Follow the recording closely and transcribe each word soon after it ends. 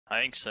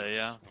I think so,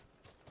 yeah.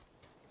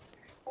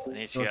 I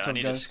need to What's get. I up,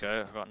 need guys? a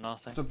scope. I've got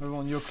nothing. What's up,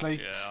 everyone? Your play?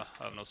 Yeah,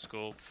 I have no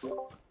scope.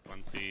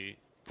 20,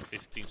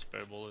 15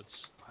 spare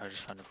bullets. I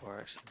just found a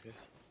 4x. Okay.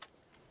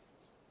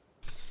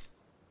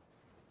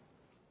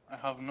 I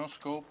have no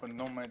scope and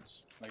no meds.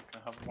 Like I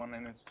have one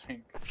energy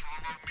drink.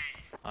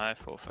 I have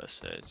 4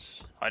 first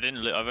aids. I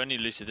didn't. I've only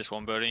looted this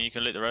one building. You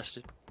can loot the rest.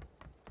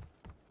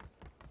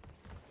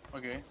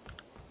 Okay.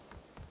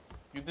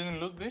 You didn't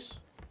loot this?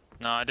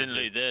 No, I didn't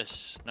loot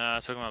this. No,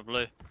 I'm talking about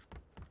blue.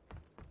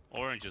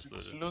 Orange is It's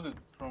looted. looted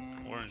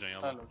from Orange and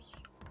yellow. SILERZZ,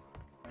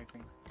 I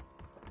think.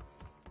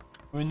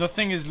 I mean,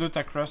 nothing is loot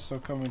across, so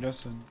come with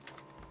us. And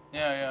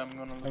Yeah, I'm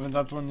gonna loot. even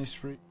that one is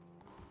free.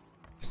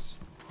 Yes.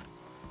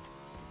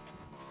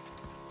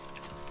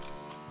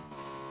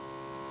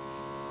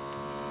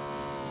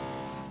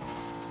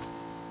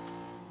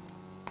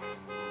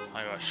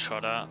 I got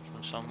shot at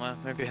from somewhere.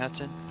 Maybe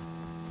Hatton.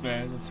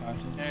 Yeah, that's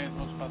happening. Yeah, it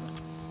was bad.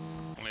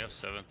 Only have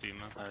 17,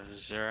 man. I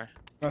was 0.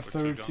 Got For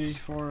 2 30 guns.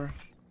 for.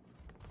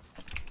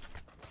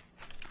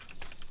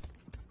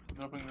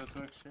 Dropping the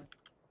 2x here.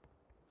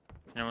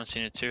 Anyone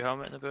seen a 2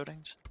 helmet in the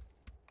buildings?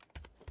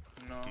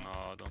 No.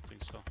 No, I don't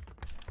think so.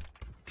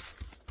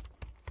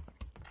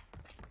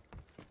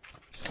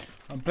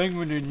 I'm playing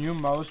with a new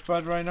mouse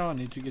pad right now. I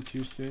need to get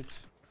used to it.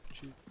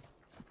 Gee.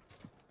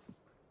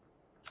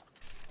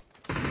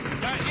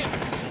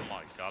 Oh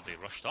my god, they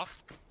rushed up.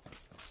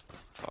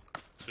 Fuck.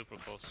 Super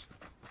close.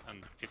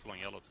 And people on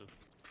yellow too.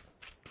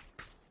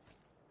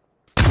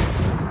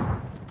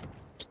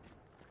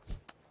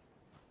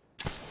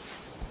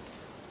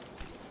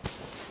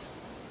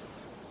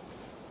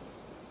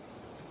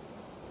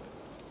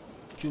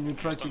 Can you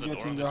try to Open the get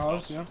door in on the this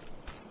house? house. Yeah.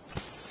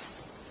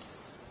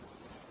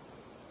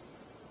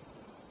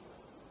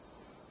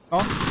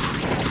 Oh,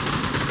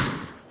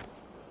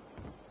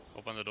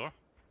 Open the door.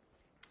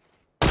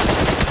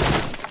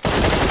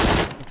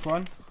 which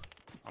one?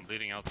 I'm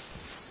bleeding out.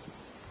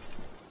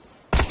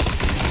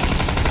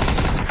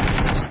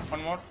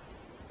 One more.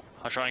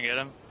 I'll try and get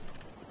him.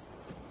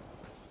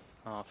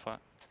 Oh fuck.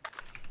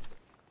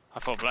 I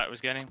thought Black was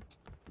getting him.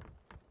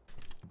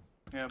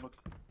 Yeah, but.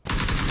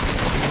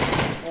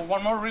 Oh,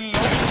 one more really low.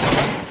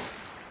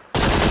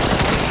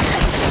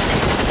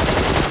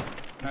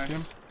 Nice.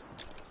 him.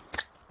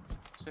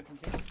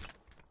 Second kill.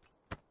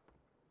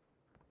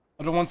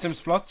 I don't want same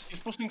spot. He's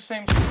pushing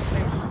same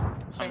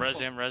I'm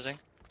rezzing, I'm rezzing.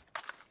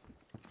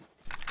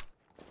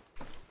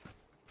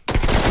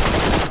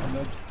 I'm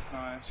dead.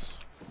 Nice.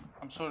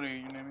 I'm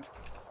sorry, you name it.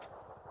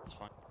 It's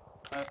fine.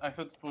 I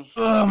thought it was.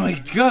 Oh my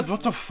god,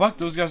 what the fuck?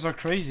 Those guys are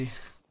crazy.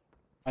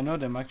 I know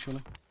them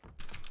actually.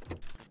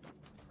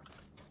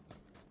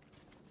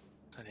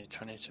 I need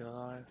 22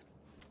 alive.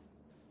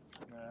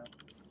 Yeah.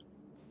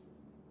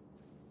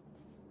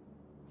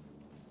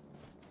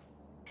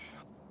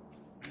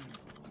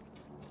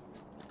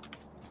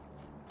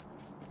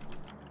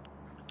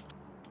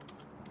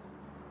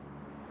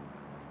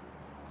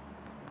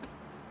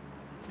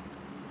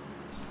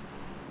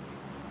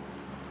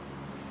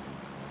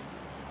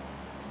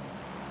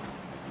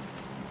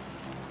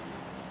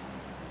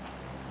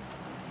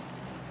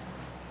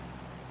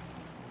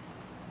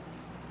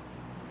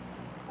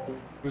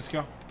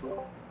 Whisker.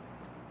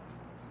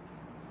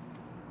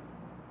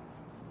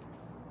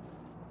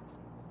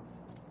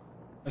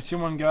 I see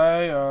one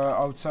guy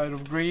outside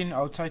of green,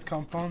 outside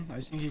compound. I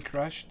think he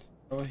crashed.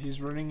 Oh,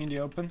 he's running in the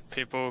open.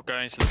 People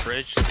going to the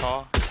bridge,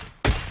 car.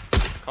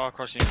 Car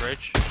crossing the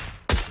bridge.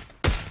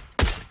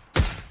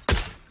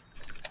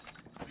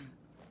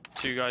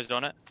 2 guys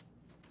on it.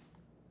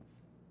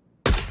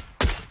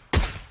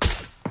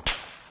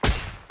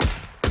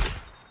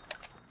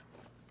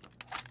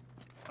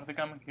 Are they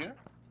coming here?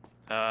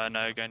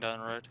 No, going down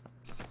the road.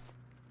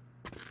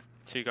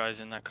 2 guys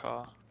in that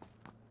car.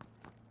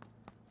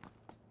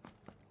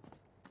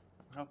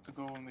 We have to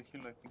go on the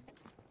hill, I think.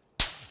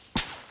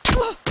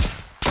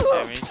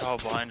 Yeah, we need to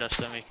hold behind us,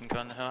 then we can go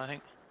on the hill, I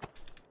think.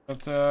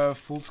 Got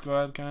full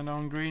squad kinda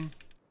on green.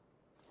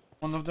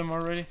 One of them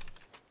already.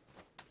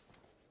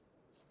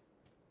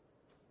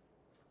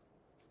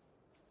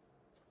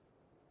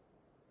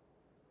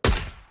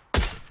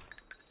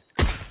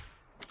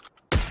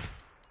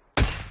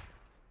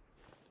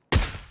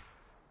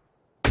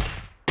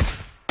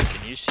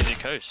 Can you see the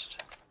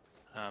coast?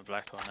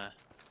 Black on there.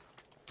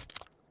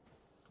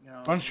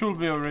 Yeah. One should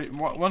be already.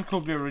 One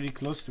could be already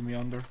close to me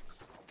under.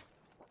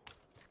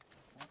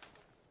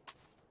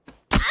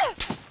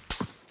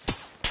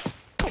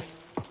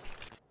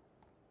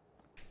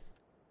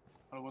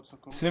 Oh, what's the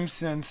code?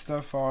 Sims and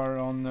stuff are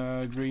on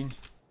green.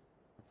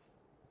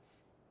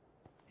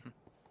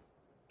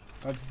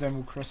 That's them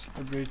who crossed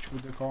the bridge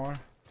with the car.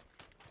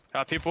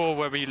 People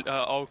where we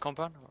old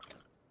compound?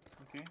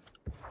 Okay.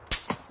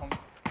 On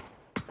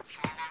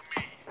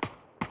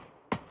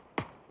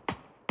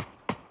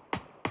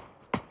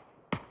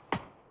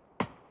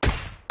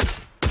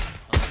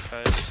the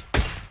coast.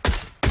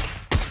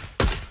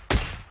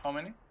 How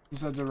many?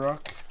 Is that the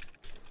rock?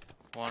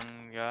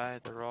 One guy,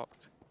 the rock.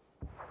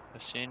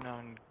 I've seen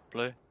on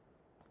blue.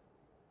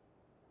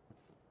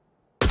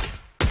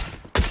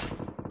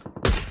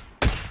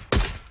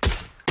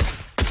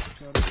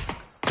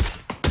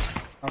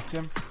 Knocked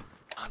him.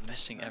 I'm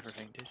missing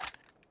everything, dude.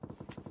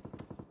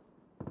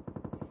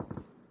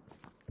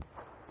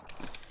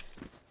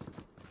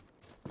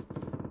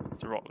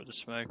 To rock with the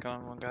smoke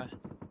on one guy.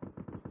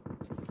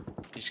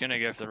 He's gonna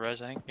go for the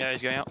res, I think. Yeah,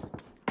 he's going up.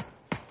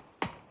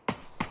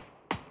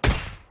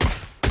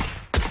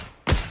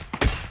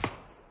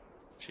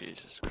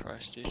 Jesus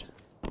Christ, dude.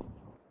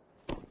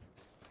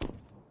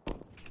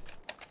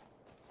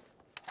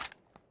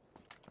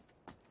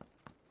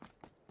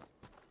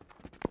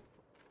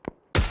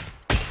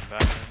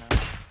 Back there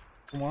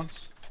now.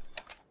 Once.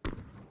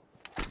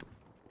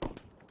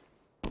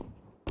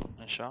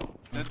 Nice shot.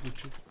 That's good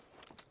shit.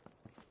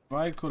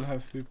 I could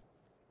have hit.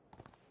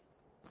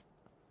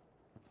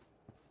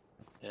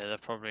 Yeah, they're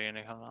probably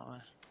gonna come that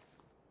way.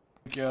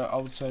 Yeah,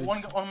 outside.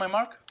 One on my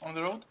mark, on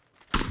the road.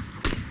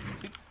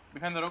 Hit,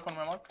 behind the rock on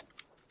my mark.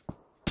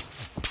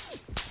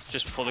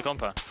 Just before the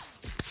compound.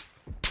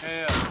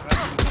 Yeah, right.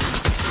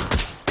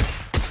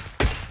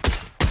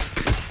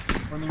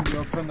 Running the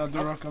open, at the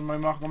rock on my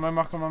mark, on my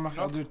mark, on my mark,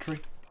 at the tree.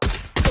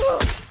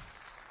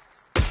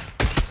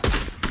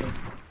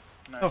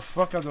 What the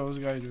fuck are those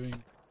guys doing?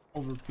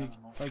 Overpeak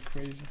like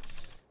crazy.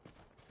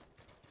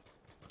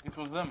 It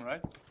was them,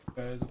 right?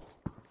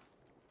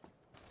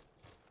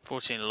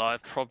 14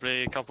 alive,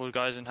 probably a couple of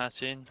guys in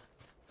Hattin.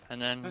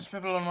 And then There's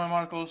people on my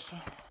mark also.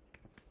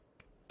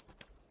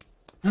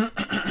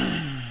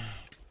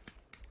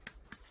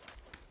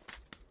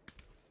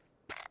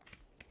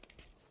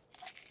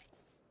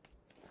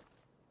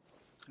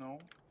 No.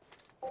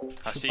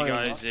 I see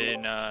guys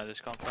in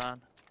this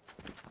compound.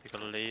 We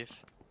gotta leave.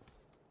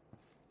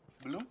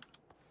 Blue?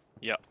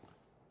 Yep.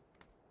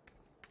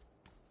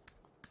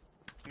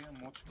 Okay,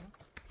 I'm watching it.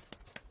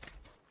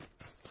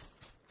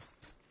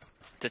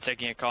 They're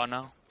taking a car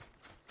now.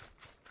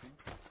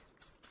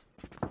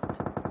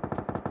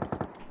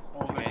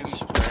 Oh, they're Getting getting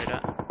sprayed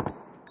at.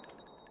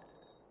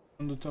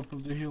 On the top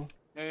of the hill.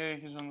 Yeah,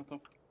 he's on the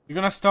top. You're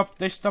gonna stop,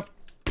 they stop.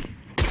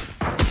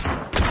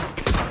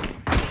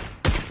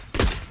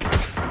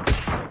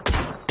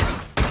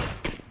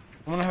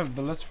 I'm gonna have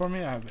bullets for me,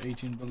 I have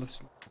 18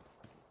 bullets.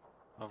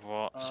 Of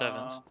what?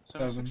 Sevens?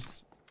 7.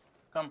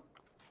 Come.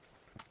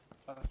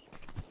 I'm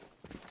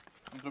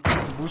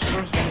dropping.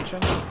 Boosters, any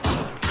chance?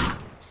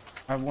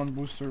 I have 1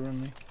 booster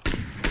on me.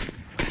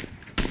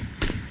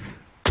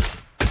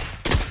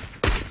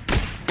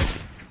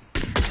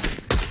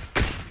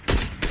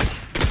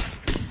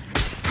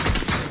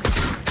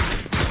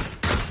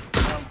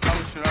 How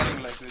is she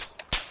running like this?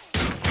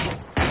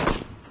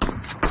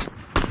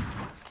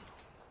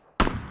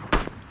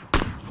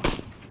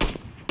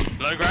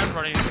 Low ground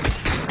running.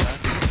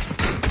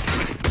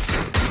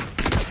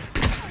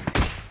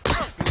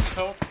 Please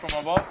help from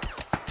above.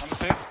 I'm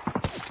safe.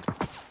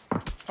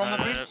 From the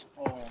No, no, bridge?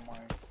 Oh my.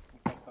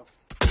 I fucked up.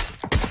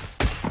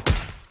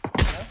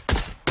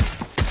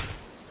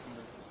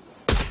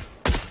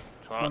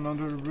 Fuck. One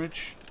under the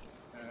bridge.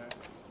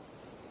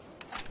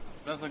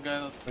 That's the guy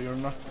that. Oh, you're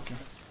not? Okay.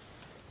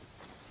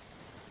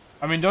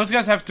 I mean, those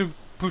guys have to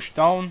push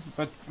down,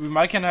 but we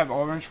might can have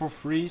orange for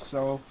free,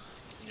 so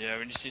Yeah,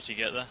 we just need to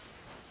get there.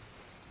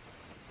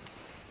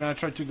 I'm gonna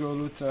try to go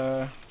loot.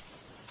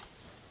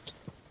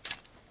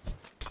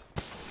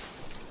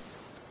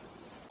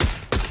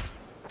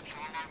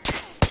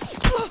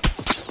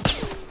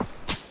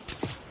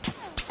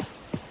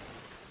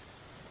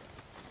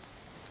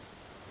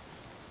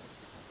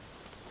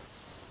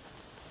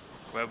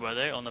 Where were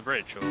they? On the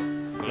bridge or?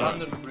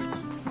 Under the bridge.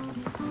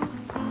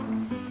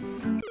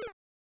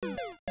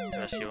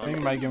 I see I one.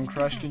 think my game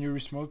crashed. Can you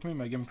resmoke me?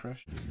 My game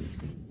crashed.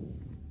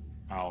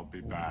 I'll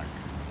be back.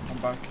 I'm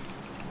back.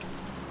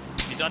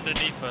 He's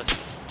underneath us.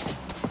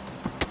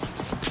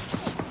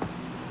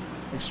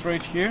 Like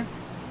straight here.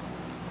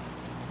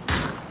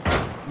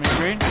 I'm in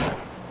green.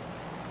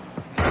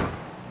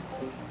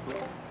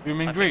 You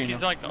mean I green? think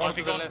he's like, More I to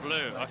think the on left.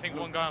 blue. I think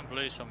one guy on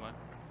blue somewhere.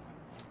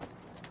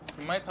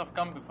 He might have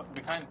come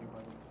behind you, by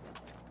the way.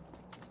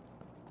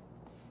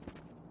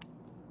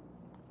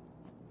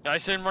 Yeah, I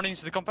see him running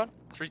into the compound.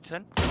 3 to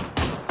 10.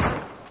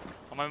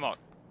 On my mark.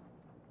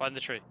 Behind the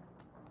tree.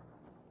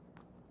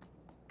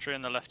 Tree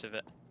on the left of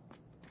it.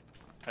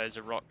 There's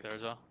a rock there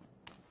as well.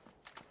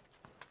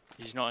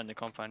 He's not in the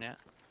compound yet.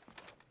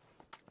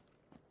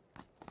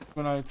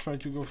 I'm gonna try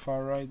to go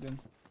far right then.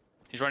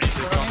 He's running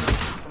into the compound.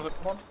 For the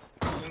compound?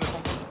 He's in the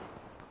compound.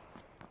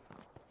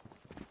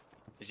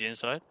 Is he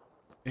inside?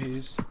 He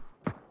is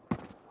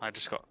I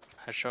just got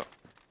headshot.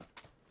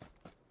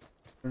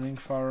 running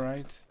far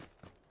right.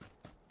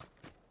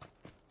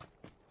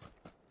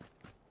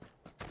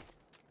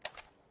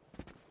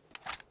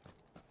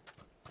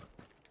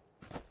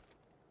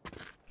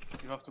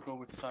 You have to go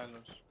with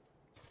SILERZZ.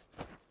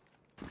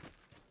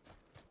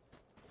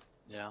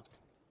 Yeah.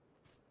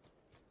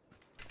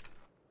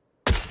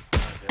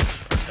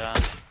 Down.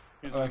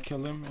 He's I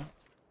kill him.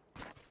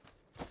 Yeah.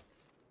 I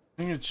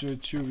think it's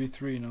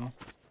 2v3 now.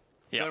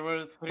 Yeah. There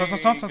were 3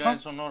 Stop.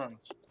 guys on orange.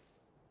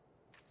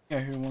 Yeah,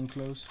 here one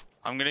close.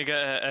 I'm gonna get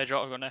an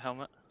airdrop. I've got no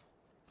helmet.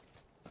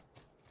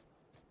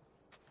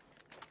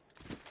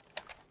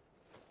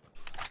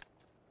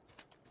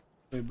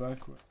 Way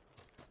backward.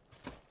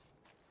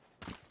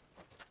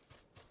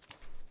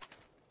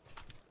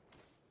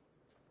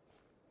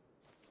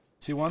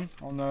 See one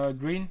on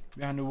green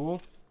behind the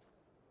wall.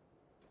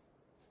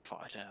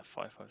 Fuck, I don't have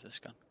 5 this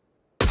gun.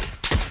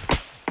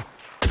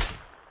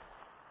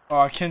 Oh,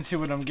 I can't see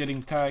when I'm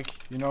getting tagged.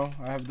 You know,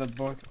 I have that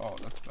bug. Oh,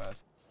 that's bad.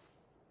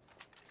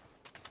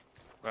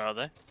 Where are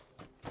they?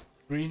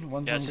 Green,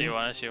 one's Yeah, I on see green.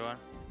 one, I see one.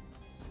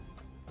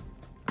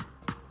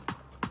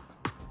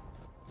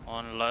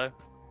 On low.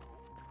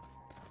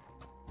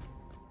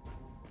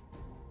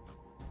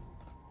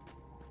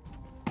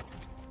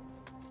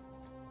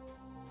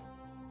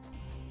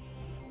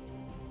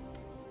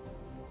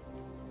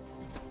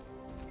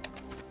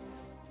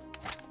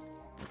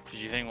 Did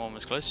you think one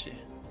was close to you?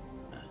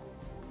 No. I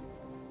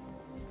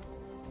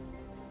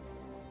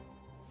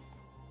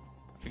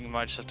think you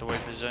might just have to wait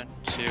for the zone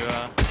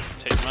to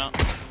take them out.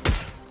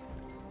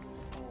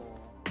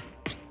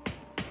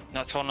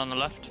 That's one on the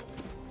left.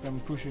 I'm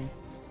pushing.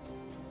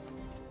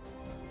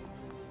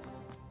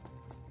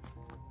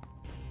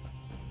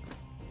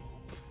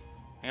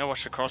 I'm gonna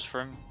watch the cross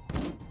for him.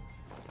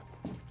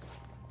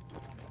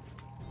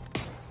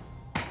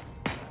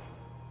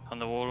 On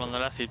the wall on the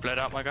left, he bled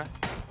out, my guy.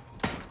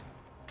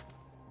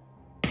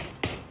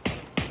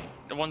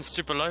 The one's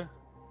super low.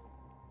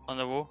 On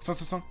the wall.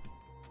 Stop.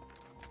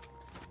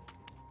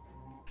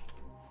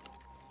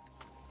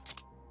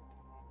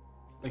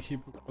 Like he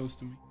put close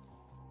to me.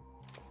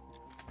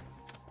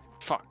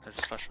 Fuck, I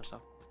just flashed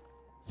myself.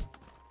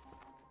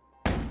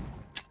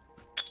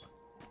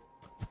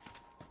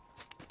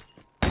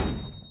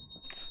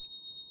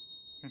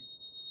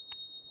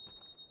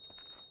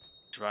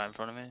 He's right in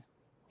front of me.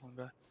 One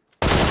guy.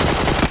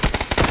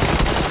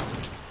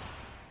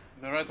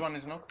 The red one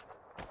is knocked.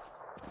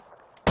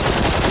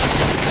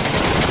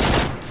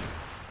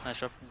 Nice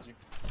job. Easy.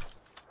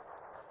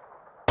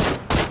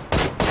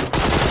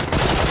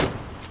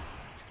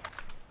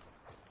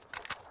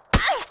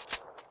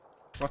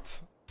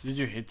 What? Did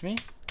you hit me?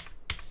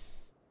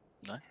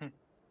 No.